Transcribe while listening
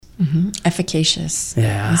Efficacious.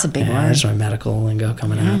 Yeah. That's a big word. That's my medical lingo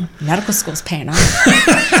coming out. Medical school's paying off.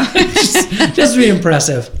 Just be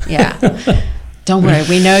impressive. Yeah. Don't worry.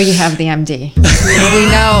 We know you have the MD.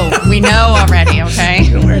 We know already,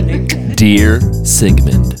 okay? Dear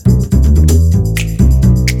Sigmund.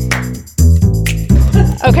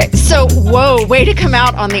 Okay, so, whoa, way to come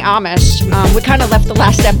out on the Amish. We kind of left the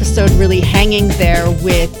last episode really hanging there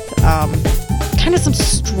with kind of some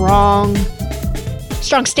strong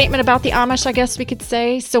statement about the Amish, I guess we could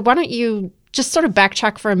say. So why don't you just sort of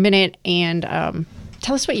backtrack for a minute and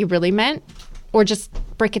tell us what you really meant, or just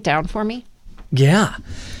break it down for me? Yeah.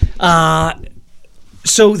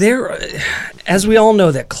 So there, as we all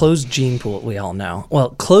know, that closed gene pool,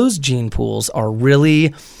 closed gene pools are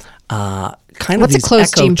really kind of What's these a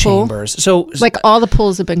closed echo gene pool? chambers. So like all the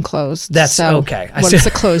pools have been closed. That's so okay. What is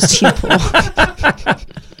a closed gene pool?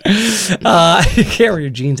 You can't wear your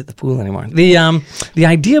jeans at the pool anymore. The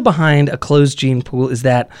idea behind a closed gene pool is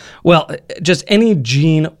that, just any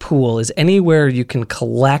gene pool is anywhere you can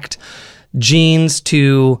collect genes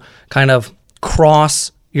to kind of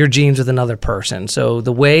cross your genes with another person. So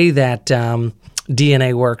the way that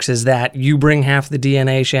DNA works is that you bring half the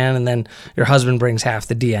DNA, Shannon, and then your husband brings half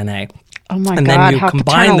the DNA. Oh my and God, then you how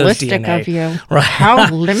combine those paternalistic DNA. of you. Right. How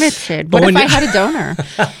limited. What if I had a donor?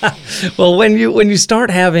 Well, when you start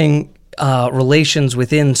having relations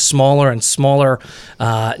within smaller and smaller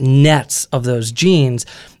nets of those genes,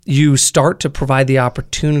 you start to provide the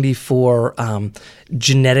opportunity for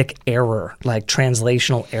genetic error, like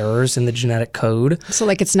translational errors in the genetic code. So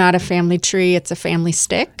like it's not a family tree, it's a family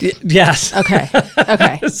stick? Yes. Okay.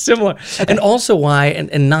 Similar. Okay. And also why,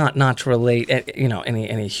 and not to relate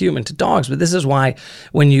any human to dogs, but this is why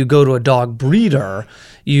when you go to a dog breeder,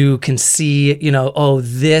 you can see,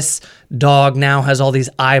 this dog now has all these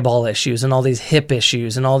eyeball issues and all these hip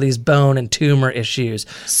issues and all these bone and tumor issues.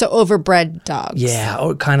 So overbred dogs. Yeah,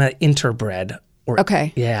 or kind of interbred.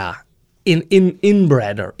 Okay. Yeah.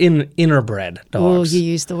 Inbred or innerbred dogs. Oh, you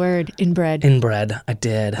used the word inbred. Inbred, I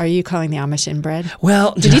did. Are you calling the Amish inbred?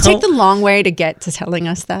 Well, did you take the long way to get to telling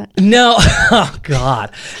us that? No. Oh,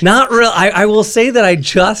 God. Not real. I will say that I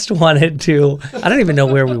just wanted to. I don't even know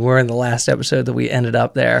where we were in the last episode that we ended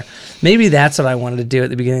up there. Maybe that's what I wanted to do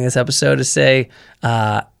at the beginning of this episode, to say,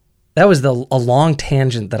 that was a long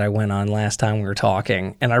tangent that I went on last time we were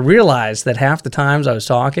talking. And I realized that half the times I was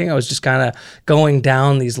talking, I was just kind of going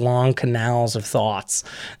down these long canals of thoughts.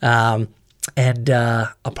 And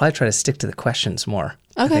I'll probably try to stick to the questions more,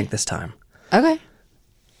 I think, this time. Okay.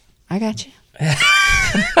 I got you.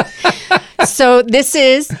 So this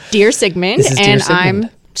is Dear Sigmund, I'm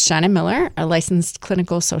Shannon Miller, a licensed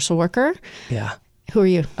clinical social worker. Yeah. Who are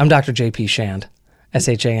you? I'm Dr. J.P. Shand.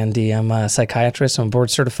 S-H-A-N-D. I'm a psychiatrist. I'm a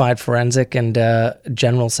board-certified forensic and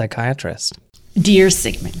general psychiatrist. Dear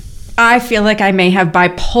Sigmund, I feel like I may have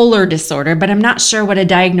bipolar disorder, but I'm not sure what a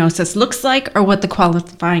diagnosis looks like or what the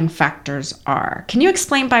qualifying factors are. Can you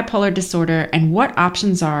explain bipolar disorder and what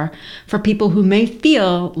options are for people who may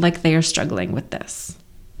feel like they are struggling with this?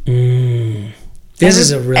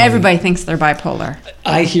 Everybody thinks they're bipolar.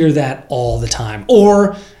 I hear that all the time.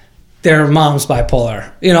 Or their mom's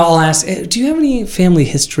bipolar. I'll ask, do you have any family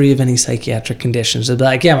history of any psychiatric conditions? They'll be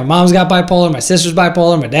like, yeah, my mom's got bipolar, my sister's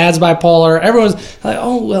bipolar, my dad's bipolar. Everyone's like,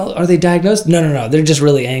 oh, well, are they diagnosed? No. They're just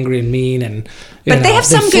really angry and mean, and but they have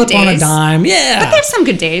some good days. Flip on a dime. Yeah. But they have some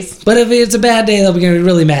good days. But if it's a bad day, they'll be going to be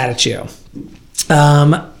really mad at you.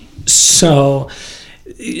 So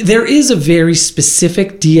there is a very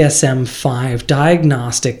specific DSM-5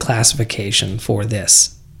 diagnostic classification for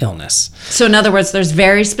this illness. So in other words, there's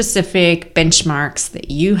very specific benchmarks that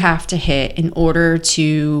you have to hit in order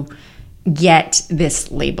to get this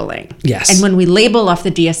labeling. Yes. And when we label off the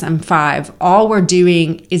DSM-5, all we're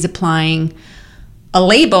doing is applying a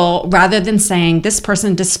label rather than saying this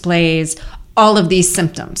person displays all of these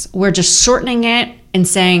symptoms. We're just shortening it and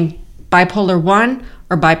saying bipolar 1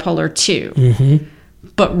 or bipolar 2. Mm-hmm.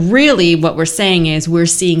 But really what we're saying is we're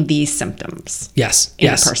seeing these symptoms in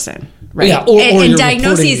a person. Right. Yeah, or and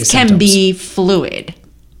diagnoses can be fluid.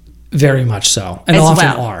 Very much so. And often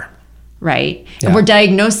are. Right. Yeah. And we're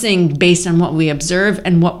diagnosing based on what we observe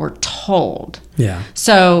and what we're told. Yeah.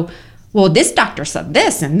 So, well, this doctor said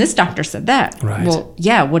this and this doctor said that. Right. Well,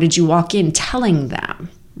 yeah, what did you walk in telling them?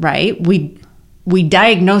 Right? We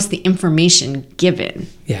diagnose the information given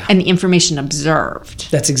and the information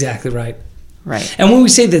observed. That's exactly right. Right. And when we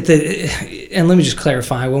say that and let me just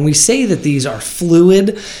clarify, when we say that these are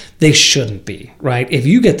fluid, they shouldn't be, right? If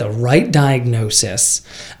you get the right diagnosis,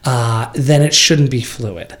 then it shouldn't be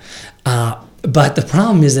fluid. But the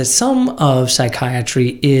problem is that some of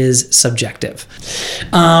psychiatry is subjective.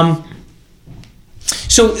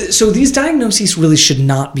 So these diagnoses really should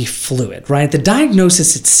not be fluid, right? The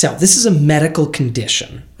diagnosis itself, this is a medical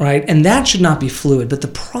condition, right? And that should not be fluid. But the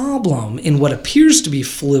problem in what appears to be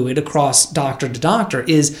fluid across doctor to doctor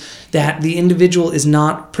is that the individual is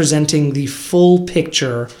not presenting the full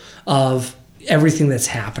picture of everything that's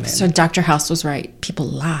happening. So Dr. House was right. People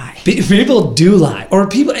lie. People do lie. Or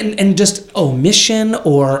people, and just omission,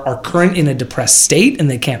 or are current in a depressed state and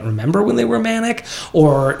they can't remember when they were manic,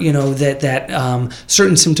 or, that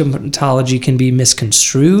certain symptomatology can be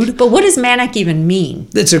misconstrued. But what does manic even mean?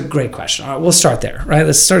 That's a great question. All right, we'll start there, right?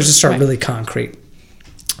 Let's start really concrete.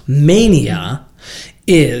 Mania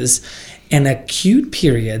is an acute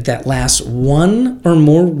period that lasts 1 or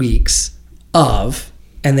more weeks of,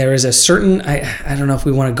 and there is a certain, I don't know if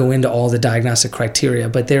we want to go into all the diagnostic criteria,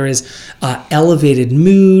 but there is elevated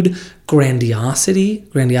mood, grandiosity.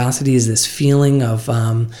 Grandiosity is this feeling of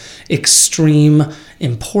extreme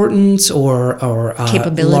importance or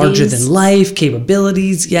larger than life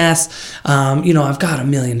capabilities. Yes, I've got $1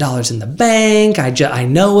 million in the bank. I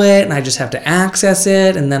know it, and I just have to access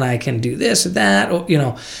it, and then I can do this or that. Or,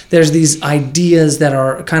 there's these ideas that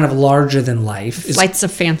are kind of larger than life. Flights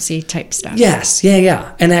of fancy type stuff. Yes,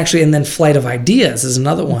 yeah, and then flight of ideas is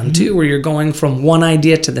another one too, where you're going from one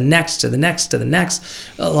idea to the next, to the next, to the next.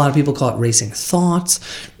 A lot of people call it racing thoughts.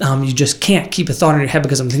 You just can't keep a thought in your head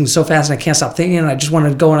because I'm thinking so fast and I can't stop thinking, and I just want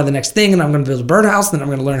to go on to the next thing, and I'm going to build a birdhouse, and then I'm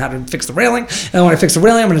going to learn how to fix the railing, and when I fix the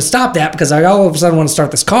railing, I'm going to stop that because I all of a sudden want to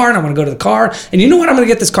start this car, and I want to go to the car, and you know what, I'm going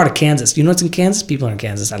to get this car to Kansas. You know what's in Kansas? People are in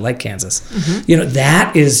Kansas. I like Kansas.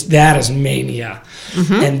 That is mania.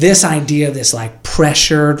 And this idea, this like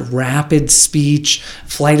pressured, rapid speech,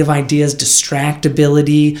 flight of ideas,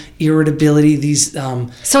 distractibility, irritability, these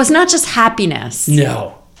So it's not just happiness.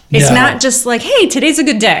 No. It's not just like, hey, today's a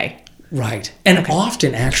good day. Right. And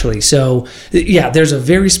often, actually, there's a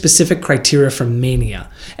very specific criteria for mania.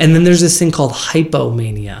 And then there's this thing called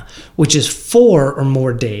hypomania, which is 4 or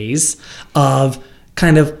more days of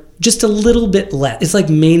kind of just a little bit less. It's like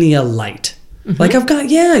mania light. Like I've got,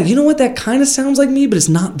 you know what, that kind of sounds like me, but it's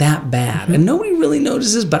not that bad. And nobody really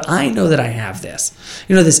notices, but I know that I have this.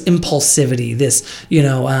 This impulsivity, this,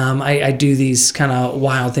 I do these kind of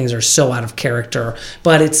wild things that are so out of character,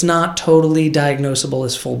 but it's not totally diagnosable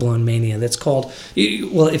as full-blown mania. That's called,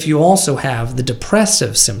 if you also have the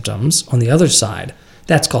depressive symptoms on the other side,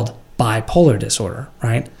 that's called bipolar disorder,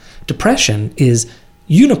 right? Depression is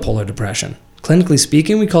unipolar depression. Clinically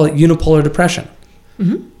speaking, we call it unipolar depression.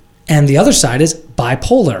 And the other side is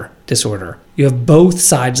bipolar disorder. You have both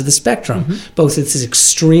sides of the spectrum. Both it's this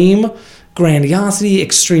extreme grandiosity,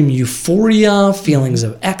 extreme euphoria, feelings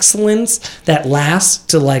of excellence that lasts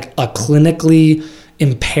to like a clinically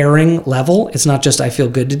impairing level. It's not just I feel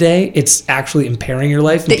good today. It's actually impairing your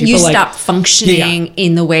life. That you stop functioning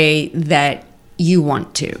in the way that you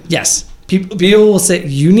want to. Yes. People will say,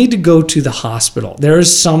 you need to go to the hospital. There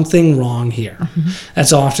is something wrong here.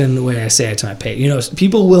 That's often the way I say it to my patients.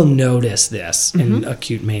 People will notice this in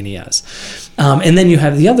acute manias. And then you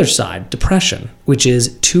have the other side, depression, which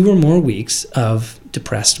is 2 or more weeks of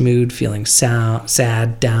depressed mood, feeling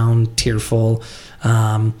sad, down, tearful,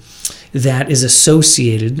 that is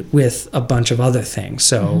associated with a bunch of other things.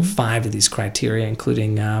 So 5 of these criteria,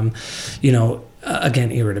 including,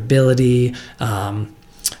 again, irritability,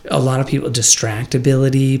 a lot of people,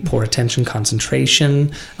 distractibility, poor attention,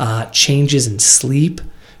 concentration, changes in sleep,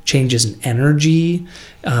 changes in energy,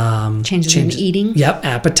 changes in eating. Yep,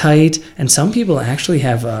 appetite. And some people actually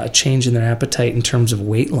have a change in their appetite in terms of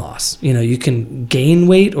weight loss. You can gain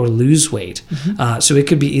weight or lose weight. So it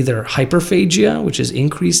could be either hyperphagia, which is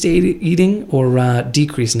increased eating, or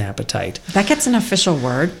decrease in appetite. That gets an official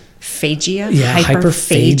word, phagia. Yeah,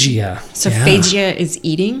 hyperphagia. So phagia is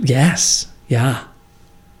eating? Yes. Yeah.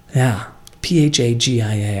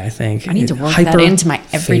 Phagia, I think. I need to work that into my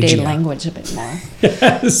everyday language a bit more.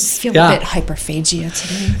 Yes. I feel a bit hyperphagia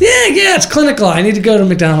today. Yeah, it's clinical. I need to go to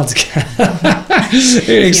McDonald's again.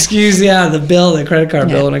 Excuse the credit card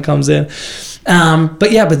bill when it comes in.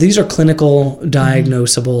 But these are clinical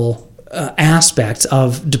diagnosable aspects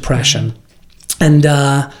of depression.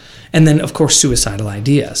 And then, of course, suicidal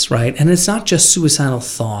ideas, right? And it's not just suicidal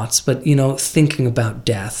thoughts, but, thinking about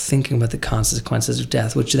death, thinking about the consequences of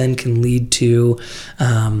death, which then can lead to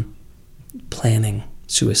planning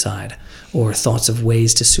suicide or thoughts of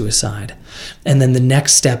ways to suicide. And then the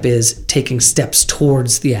next step is taking steps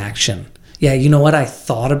towards the action. Yeah, you know what? I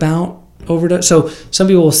thought about overdose. So some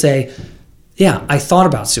people will say, yeah, I thought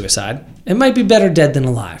about suicide. It might be better dead than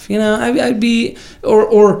alive. I'd be,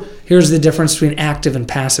 or here's the difference between active and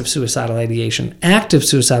passive suicidal ideation. Active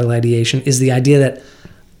suicidal ideation is the idea that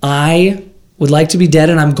I would like to be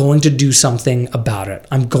dead, and I'm going to do something about it.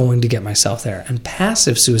 I'm going to get myself there. And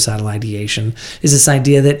passive suicidal ideation is this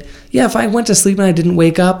idea that, yeah, if I went to sleep and I didn't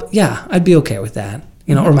wake up, yeah, I'd be okay with that.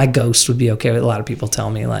 You know, or my ghost would be okay with it. A lot of people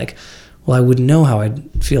tell me, like, well, I wouldn't know how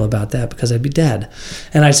I'd feel about that because I'd be dead.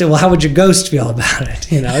 And I say, well, how would your ghost feel about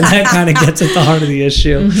it? You know, and that kind of gets at the heart of the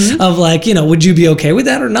issue of, like, you know, would you be okay with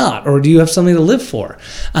that or not? Or do you have something to live for?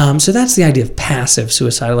 So that's the idea of passive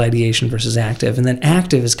suicidal ideation versus active. And then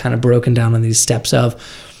active is kind of broken down on these steps of,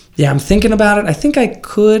 yeah, I'm thinking about it. I think I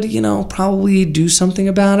could, you know, probably do something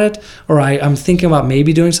about it. Or I'm thinking about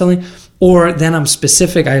maybe doing something. Or then I'm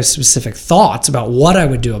specific. I have specific thoughts about what I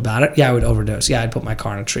would do about it. Yeah, I would overdose. Yeah, I'd put my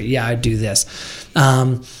car in a tree. Yeah, I'd do this.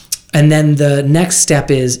 And then the next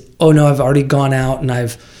step is, oh no, I've already gone out and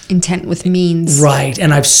I've... Intent with means. Right.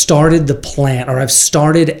 And I've started the plan, or I've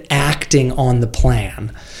started acting on the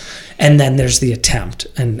plan. And then there's the attempt.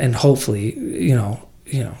 And hopefully, you know,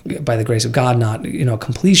 by the grace of God, not, you know,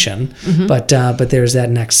 completion, but there's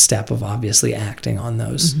that next step of obviously acting on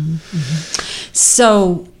those.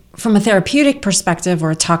 So from a therapeutic perspective,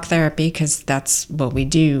 or a talk therapy, because that's what we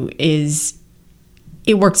do, is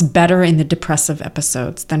it works better in the depressive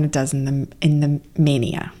episodes than it does in the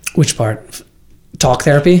mania. Which part? Talk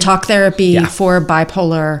therapy? Talk therapy for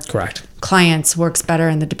bipolar correct clients works better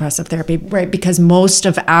in the depressive therapy, right? Because most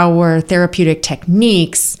of our therapeutic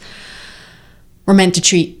techniques were meant to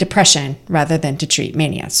treat depression rather than to treat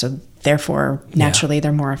mania. So therefore, naturally,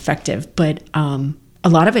 they're more effective. But a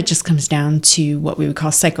lot of it just comes down to what we would call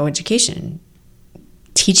psychoeducation,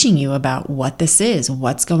 teaching you about what this is,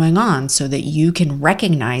 what's going on, so that you can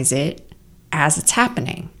recognize it as it's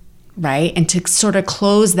happening, right? And to sort of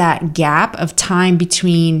close that gap of time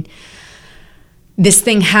between this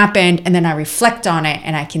thing happened and then I reflect on it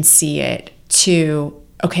and I can see it, to,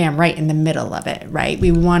 okay, I'm right in the middle of it, right?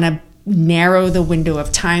 We want to narrow the window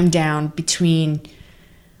of time down between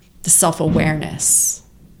the self-awareness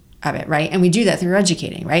of it, right? And we do that through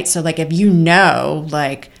educating, right? So like, if you know,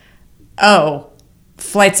 like, oh,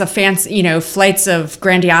 flights of fancy, you know, flights of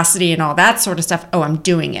grandiosity and all that sort of stuff, oh, I'm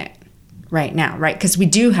doing it right now, right? Because we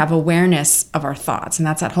do have awareness of our thoughts, and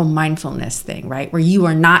that's that whole mindfulness thing, right? Where you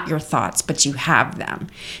are not your thoughts, but you have them.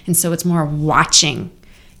 And so it's more watching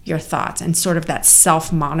your thoughts and sort of that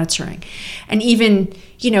self-monitoring. And even,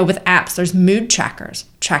 you know, with apps, there's mood trackers,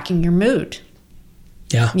 tracking your mood.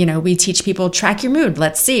 Yeah. You know, we teach people, track your mood.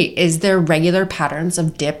 Let's see, is there regular patterns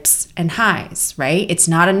of dips and highs, right? It's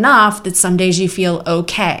not enough that some days you feel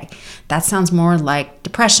okay. That sounds more like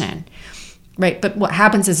depression, right? But what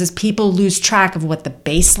happens is people lose track of what the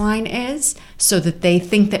baseline is, so that they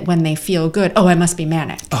think that when they feel good, oh, I must be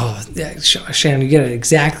manic. Oh, yeah, Shannon, you get it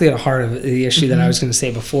exactly at the heart of the issue that I was going to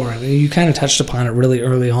say before. I mean, you kind of touched upon it really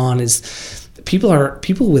early on, is people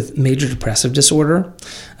with major depressive disorder,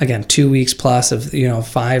 again, 2 weeks plus of, you know,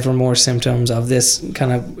 5 or more symptoms of this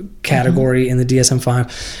kind of category in the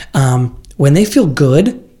DSM-5, when they feel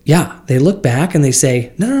good, yeah, they look back and they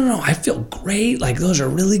say, no, I feel great. Like, those are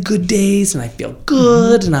really good days and I feel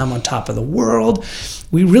good and I'm on top of the world.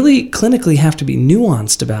 We really clinically have to be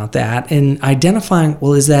nuanced about that and identifying,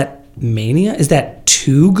 well, is that mania? Is that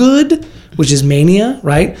too good, which is mania,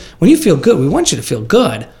 right? When you feel good, we want you to feel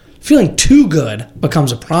good. Feeling too good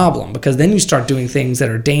becomes a problem, because then you start doing things that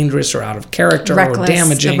are dangerous or out of character or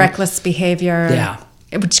damaging. The reckless behavior. Yeah.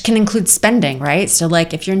 Which can include spending, right? So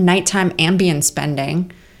like, if you're nighttime Ambien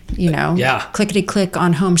spending, you know, clickety-click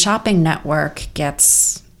on Home Shopping Network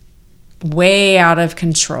gets way out of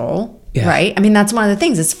control, right? I mean, that's one of the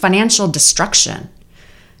things. It's financial destruction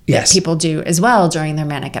that people do as well during their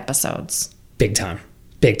manic episodes. Big time.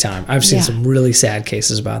 I've seen some really sad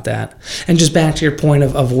cases about that. And just back to your point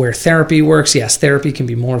of where therapy works, yes, therapy can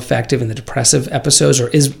be more effective in the depressive episodes, or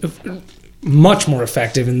is much more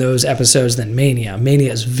effective in those episodes than mania.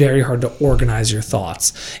 Mania is very hard to organize your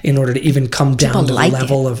thoughts in order to even come down to the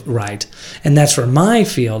level of, right. And that's where my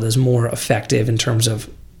field is more effective in terms of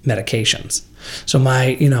medications. So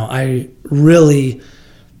I really,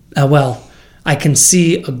 I can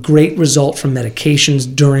see a great result from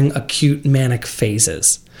medications during acute manic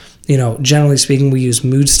phases. You know, generally speaking, we use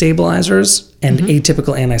mood stabilizers and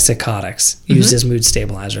atypical antipsychotics used as mood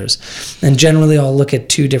stabilizers. And generally, I'll look at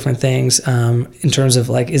two different things in terms of,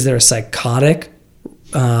 like, is there a psychotic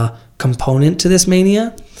component to this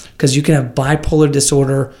mania? Because you can have bipolar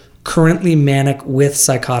disorder, currently manic with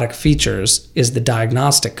psychotic features is the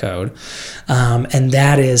diagnostic code. And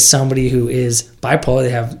that is somebody who is bipolar.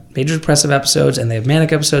 They have major depressive episodes and they have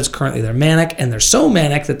manic episodes. Currently they're manic, and they're so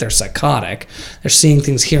manic that they're psychotic. They're seeing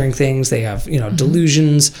things, hearing things. They have,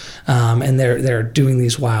 delusions, and they're doing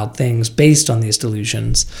these wild things based on these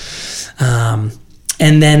delusions.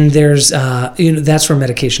 And then there's, that's where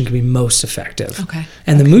medication can be most effective. Okay.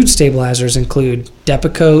 And the mood stabilizers include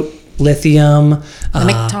Depakote, lithium,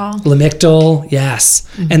 Lamictal, yes.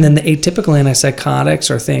 Mm-hmm. And then the atypical antipsychotics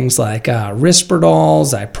are things like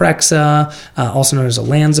Risperdal, Zyprexa, also known as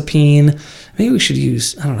olanzapine. Maybe we should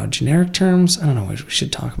use, generic terms. I don't know what we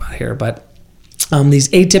should talk about here, but these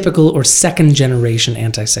atypical or second generation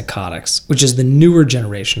antipsychotics, which is the newer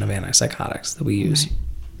generation of antipsychotics that we use. Right.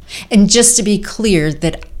 And just to be clear,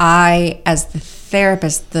 that I, as the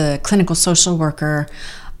therapist, the clinical social worker,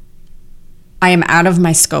 I am out of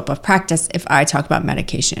my scope of practice if I talk about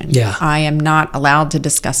medication. Yeah. I am not allowed to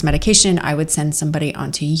discuss medication. I would send somebody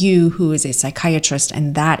onto you who is a psychiatrist,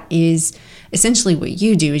 and that is essentially what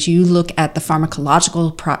you do, is you look at the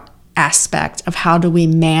pharmacological aspect of how do we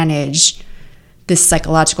manage this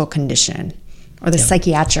psychological condition or the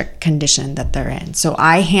psychiatric condition that they're in. So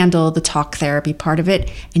I handle the talk therapy part of it,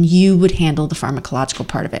 and you would handle the pharmacological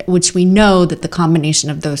part of it, which we know that the combination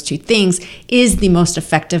of those two things is the most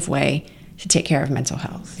effective way to take care of mental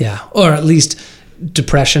health. Yeah, or at least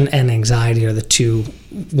depression and anxiety are the two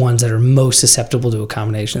ones that are most susceptible to a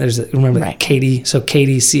combination. Remember that Katie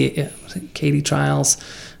trials?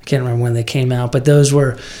 I can't remember when they came out, but those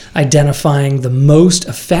were identifying the most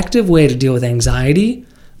effective way to deal with anxiety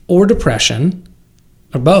or depression,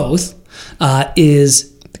 or both,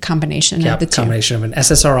 is the combination of the two. Combination of an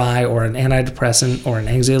SSRI or an antidepressant or an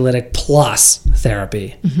anxiolytic plus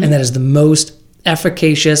therapy. Mm-hmm. And that is the most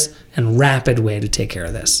efficacious and rapid way to take care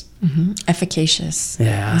of this. Mm-hmm. Efficacious.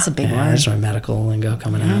 Yeah. That's a big word. There's my medical lingo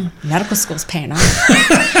coming out. Medical school's paying off.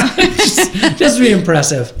 just be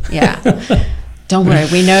impressive. Yeah. Don't worry.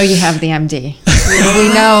 We know you have the MD.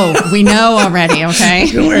 We know already, okay?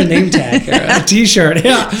 You can wear a name tag or a t-shirt.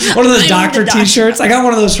 Yeah. One of those doctor t-shirts. I got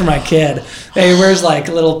one of those for my kid. He wears like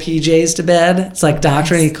little PJs to bed. It's like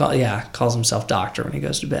doctor, and he calls himself doctor when he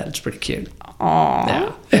goes to bed. It's pretty cute.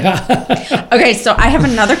 Aww. Yeah. Okay, so I have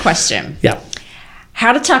another question. Yeah.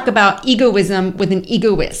 How to talk about egoism with an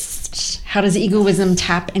egoist. How does egoism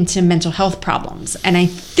tap into mental health problems? And I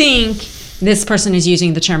think this person is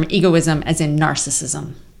using the term egoism as in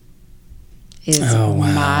narcissism. I was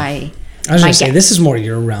going to say, this is more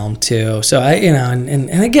your realm too. So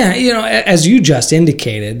and again, as you just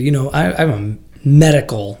indicated, I have a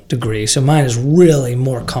medical degree, so mine is really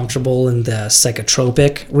more comfortable in the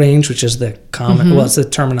psychotropic range, which is the common, it's the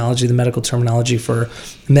terminology, the medical terminology for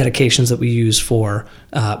medications that we use for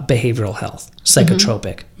behavioral health,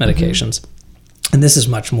 psychotropic medications. And this is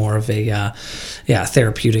much more of a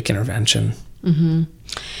therapeutic intervention. Mm-hmm.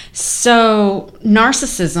 So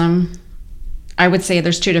narcissism, I would say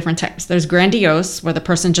there's two different types. There's grandiose, where the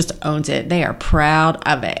person just owns it. They are proud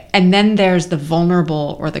of it. And then there's the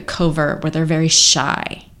vulnerable or the covert, where they're very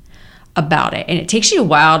shy about it. And it takes you a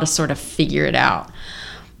while to sort of figure it out.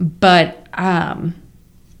 But how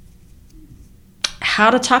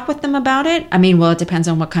to talk with them about it? It depends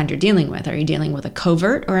on what kind you're dealing with. Are you dealing with a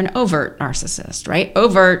covert or an overt narcissist, right?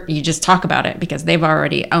 Overt, you just talk about it because they've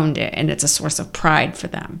already owned it and it's a source of pride for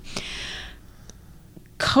them.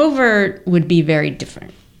 Covert would be very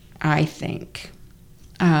different, I think.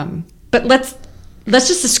 But let's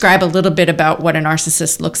just describe a little bit about what a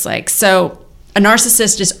narcissist looks like. So a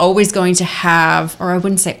narcissist is always going to have, or I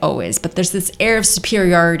wouldn't say always, but there's this air of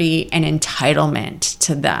superiority and entitlement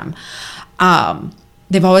to them.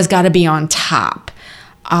 They've always got to be on top.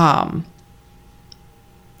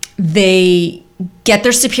 They get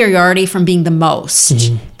their superiority from being the most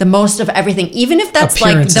of everything, even if that's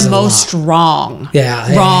appearance like the most wronged,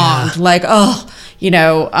 like,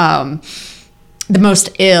 the most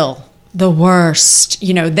ill, the worst,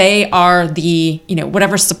 they are the,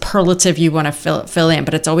 whatever superlative you want to fill in,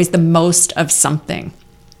 but it's always the most of something.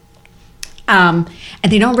 And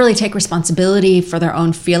they don't really take responsibility for their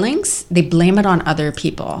own feelings. They blame it on other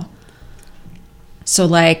people. So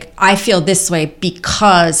like, I feel this way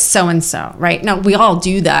because so-and-so, right? Now, we all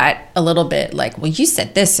do that a little bit. Like, well, you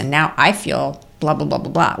said this and now I feel blah, blah, blah,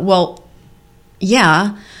 blah, blah. Well,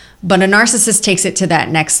 yeah, but a narcissist takes it to that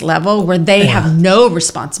next level where they have no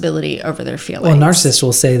responsibility over their feelings. Well, a narcissist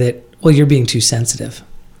will say that, well, you're being too sensitive.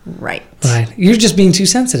 Right. You're just being too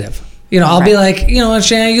sensitive. I'll be like,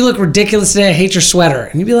 Shannon, you look ridiculous today. I hate your sweater.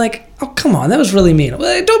 And you'd be like, oh, come on. That was really mean.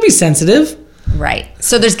 Well, don't be sensitive. Right.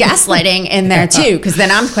 So there's gaslighting in there too, because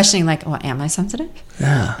then I'm questioning like, well, am I sensitive?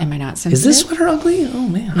 Yeah. Am I not sensitive? Is this sweater ugly? Oh,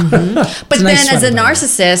 man. Mm-hmm. But then as a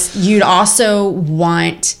narcissist, you'd also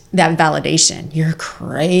want that validation. You're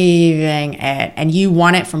craving it and you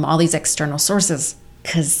want it from all these external sources,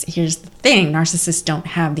 because here's the thing. Narcissists don't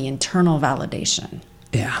have the internal validation.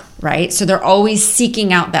 Yeah. Right? So they're always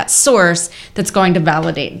seeking out that source that's going to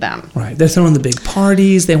validate them. Right. They're throwing the big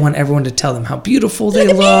parties. They want everyone to tell them how beautiful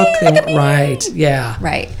they look. Right. Yeah.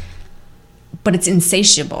 Right. But it's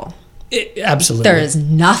insatiable. Absolutely. There is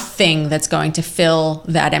nothing that's going to fill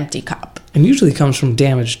that empty cup. And usually comes from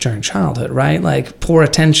damage during childhood, right? Like poor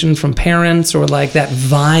attention from parents, or like that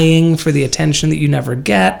vying for the attention that you never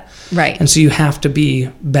get. Right. And so you have to be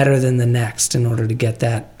better than the next in order to get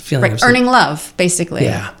that feeling. Right. Earning love, basically.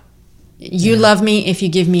 Yeah. You love me if you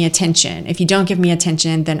give me attention. If you don't give me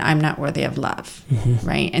attention, then I'm not worthy of love. Mm-hmm.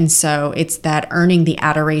 Right. And so it's that earning the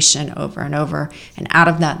adoration over and over. And out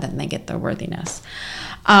of that, then they get their worthiness.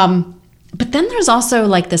 But then there's also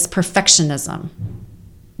like this perfectionism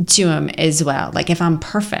to them as well. Like if I'm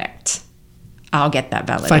perfect, I'll get that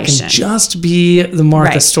validation. If I can just be the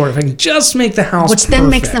Martha Stewart, if I can just make the house Which then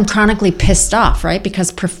makes them chronically pissed off, right? Because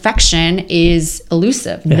perfection is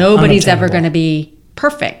elusive. Yeah, nobody's ever going to be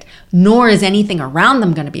perfect, nor is anything around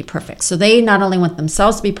them going to be perfect. So they not only want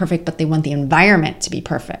themselves to be perfect, but they want the environment to be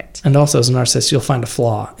perfect. And also as a narcissist, you'll find a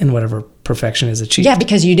flaw in whatever perfection is achieved. Yeah,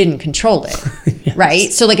 because you didn't control it, yes.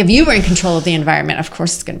 Right? So like if you were in control of the environment, of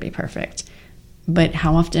course it's going to be perfect. But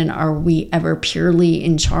how often are we ever purely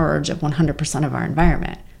in charge of 100% of our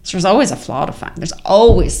environment? So there's always a flaw to find. There's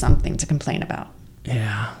always something to complain about.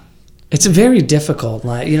 Yeah. It's very difficult.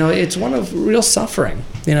 Like, it's one of real suffering,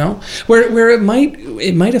 where it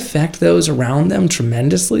might affect those around them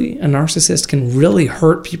tremendously. A narcissist can really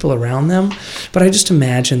hurt people around them. But I just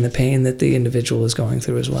imagine the pain that the individual is going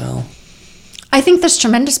through as well. I think there's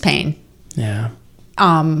tremendous pain. Yeah.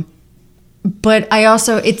 But I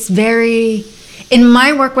also, it's very... In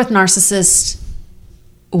my work with narcissists,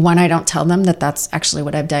 one, I don't tell them that that's actually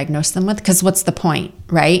what I've diagnosed them with, because what's the point,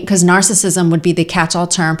 right? Because narcissism would be the catch-all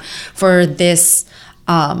term for this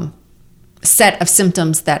set of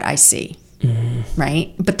symptoms that I see,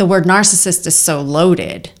 right? But the word narcissist is so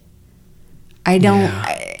loaded. I don't...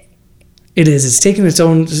 Yeah. It is. It's taken its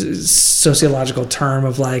own sociological term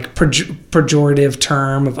of like pejorative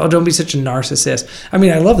term of, don't be such a narcissist. I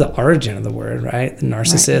mean, I love the origin of the word, right? The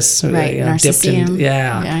narcissist. Right. Narcissism.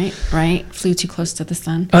 Yeah. Right. Flew too close to the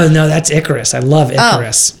sun. Oh, no, that's Icarus. I love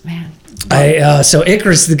Icarus. Oh, man. So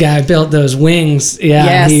Icarus, the guy built those wings. Yeah.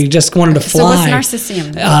 Yes. He just wanted to fly. So what's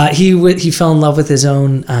narcissism? He fell in love with his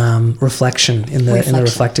own reflection in the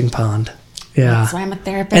reflecting pond. Yeah, that's why I'm a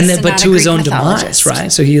therapist. But to his own demise,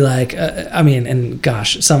 right? So he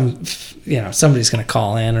somebody's going to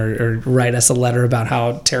call in or write us a letter about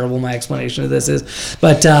how terrible my explanation of this is.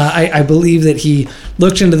 But I believe that he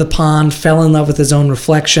looked into the pond, fell in love with his own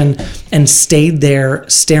reflection, and stayed there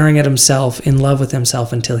staring at himself, in love with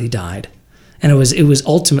himself until he died. And it was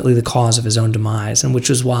ultimately the cause of his own demise, and which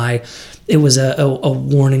was why it was a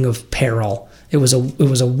warning of peril. It was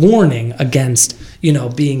a warning against,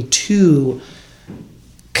 being too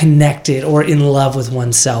connected or in love with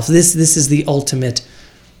oneself. This is the ultimate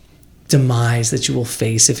demise that you will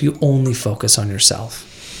face if you only focus on yourself.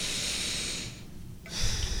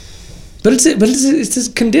 But it's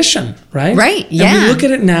a condition, right? Right, yeah. And we look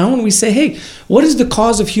at it now and we say, hey, what is the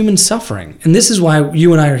cause of human suffering? And this is why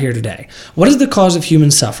you and I are here today. What is the cause of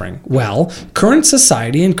human suffering? Well, current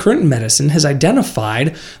society and current medicine has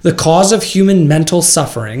identified the cause of human mental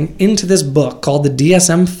suffering into this book called the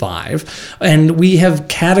DSM-5, and we have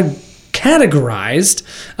categorized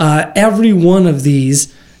every one of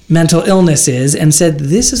these mental illnesses and said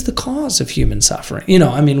this is the cause of human suffering.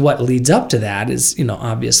 What leads up to that is,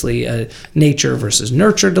 obviously a nature versus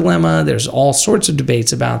nurture dilemma. There's all sorts of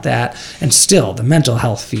debates about that. And still, the mental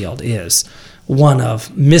health field is one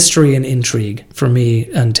of mystery and intrigue for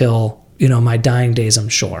me until, my dying days, I'm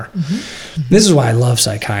sure. Mm-hmm. Mm-hmm. This is why I love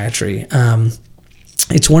psychiatry.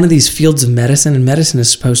 It's one of these fields of medicine, and medicine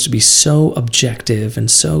is supposed to be so objective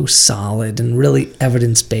and so solid and really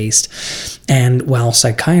evidence-based. And while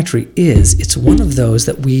psychiatry it's one of those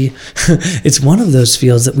that it's one of those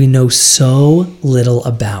fields that we know so little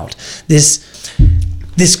about. This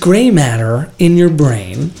gray matter in your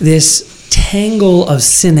brain, this tangle of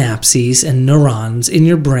synapses and neurons in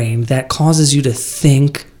your brain that causes you to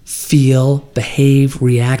think, feel, behave,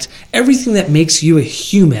 react, everything that makes you a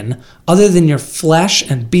human other than your flesh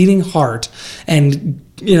and beating heart and,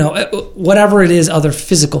 whatever it is, other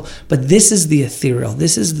physical. But this is the ethereal.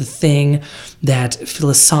 This is the thing that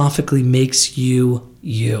philosophically makes you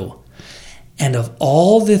you. And of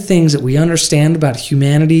all the things that we understand about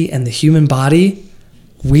humanity and the human body,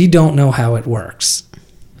 we don't know how it works.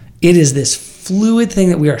 It is this fluid thing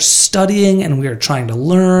that we are studying and we are trying to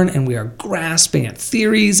learn and we are grasping at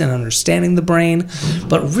theories and understanding the brain.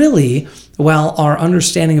 But really, while our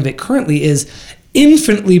understanding of it currently is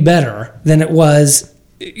infinitely better than it was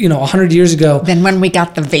 100 years ago. Then when we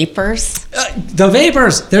got the vapors. The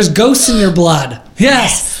vapors, there's ghosts in your blood.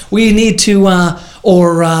 Yes. We need to,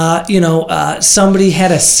 somebody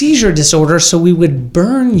had a seizure disorder, so we would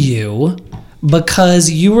burn you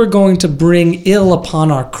because you were going to bring ill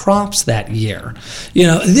upon our crops that year.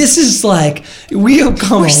 This is like, we have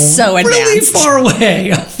come so really advanced. far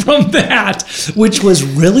away from that, which was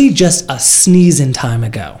really just a sneeze in time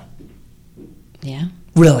ago. Yeah.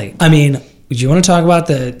 Really. I mean, do you want to talk about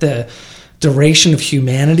the duration of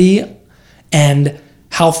humanity and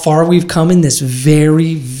how far we've come in this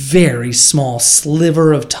very, very small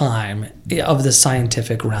sliver of time of the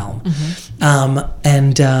scientific realm? Mm-hmm.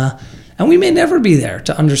 And we may never be there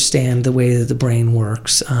to understand the way that the brain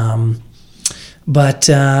works. But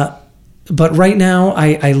right now,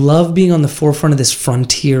 I love being on the forefront of this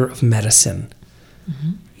frontier of medicine.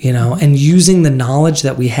 Mm-hmm. And using the knowledge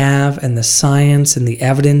that we have and the science and the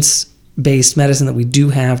evidence-based medicine that we do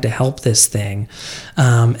have to help this thing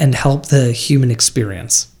and help the human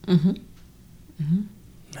experience. Mm-hmm. Mm-hmm.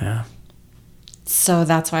 Yeah. So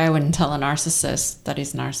that's why I wouldn't tell a narcissist that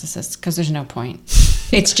he's a narcissist, because there's no point.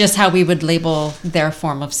 It's just how we would label their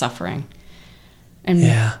form of suffering.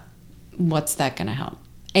 And what's that going to help?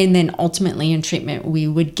 And then ultimately in treatment, we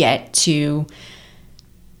would get to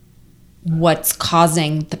what's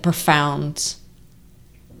causing the profound,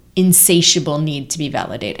 insatiable need to be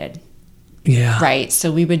validated. Yeah. Right?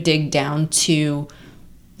 So we would dig down to,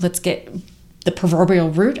 let's get the proverbial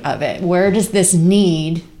root of it. Where does this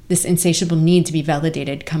need, this insatiable need to be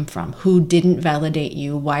validated come from? Who didn't validate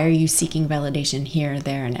you? Why are you seeking validation here,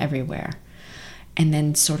 there, and everywhere? And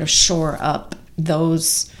then sort of shore up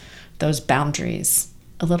those boundaries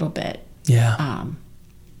a little bit. Yeah.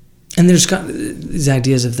 And there's these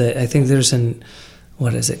ideas of I think there's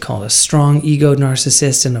what is it called? A strong ego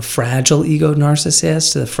narcissist and a fragile ego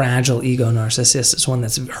narcissist. The fragile ego narcissist is one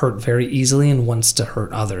that's hurt very easily and wants to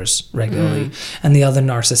hurt others regularly. And the other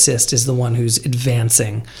narcissist is the one who's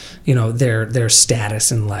advancing, their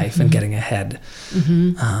status in life and getting ahead.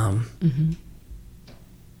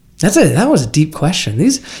 That was a deep question.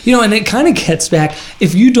 These, and it kind of gets back,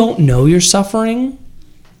 if you don't know you're suffering,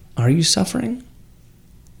 are you suffering?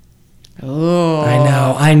 Oh,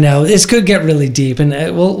 I know. This could get really deep, and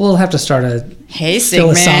we'll have to start a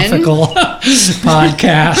philosophical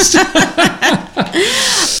podcast.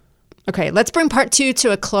 Okay, let's bring part 2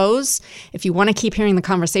 to a close. If you want to keep hearing the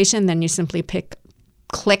conversation, then you simply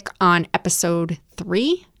click on episode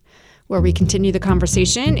 3, where we continue the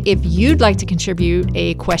conversation. If you'd like to contribute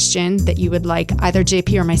a question that you would like either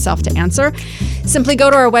JP or myself to answer, simply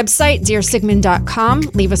go to our website, dearsigmund.com.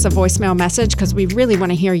 Leave us a voicemail message because we really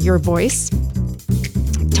want to hear your voice.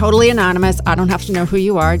 Totally anonymous. I don't have to know who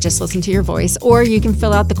you are. Just listen to your voice. Or you can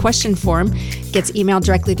fill out the question form. Gets emailed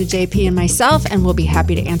directly to JP and myself, and we'll be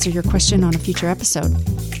happy to answer your question on a future episode.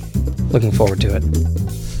 Looking forward to it.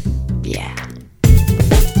 Yeah.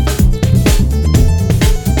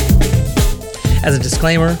 As a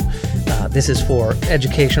disclaimer, this is for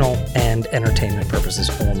educational and entertainment purposes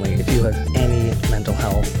only. If you have any mental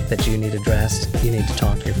health that you need addressed, you need to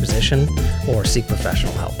talk to your physician or seek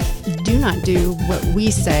professional help. Do not do what we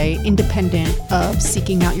say independent of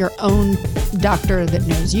seeking out your own doctor that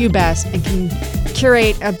knows you best and can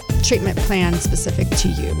curate a treatment plan specific to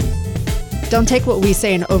you. Don't take what we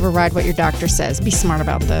say and override what your doctor says. Be smart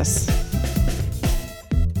about this.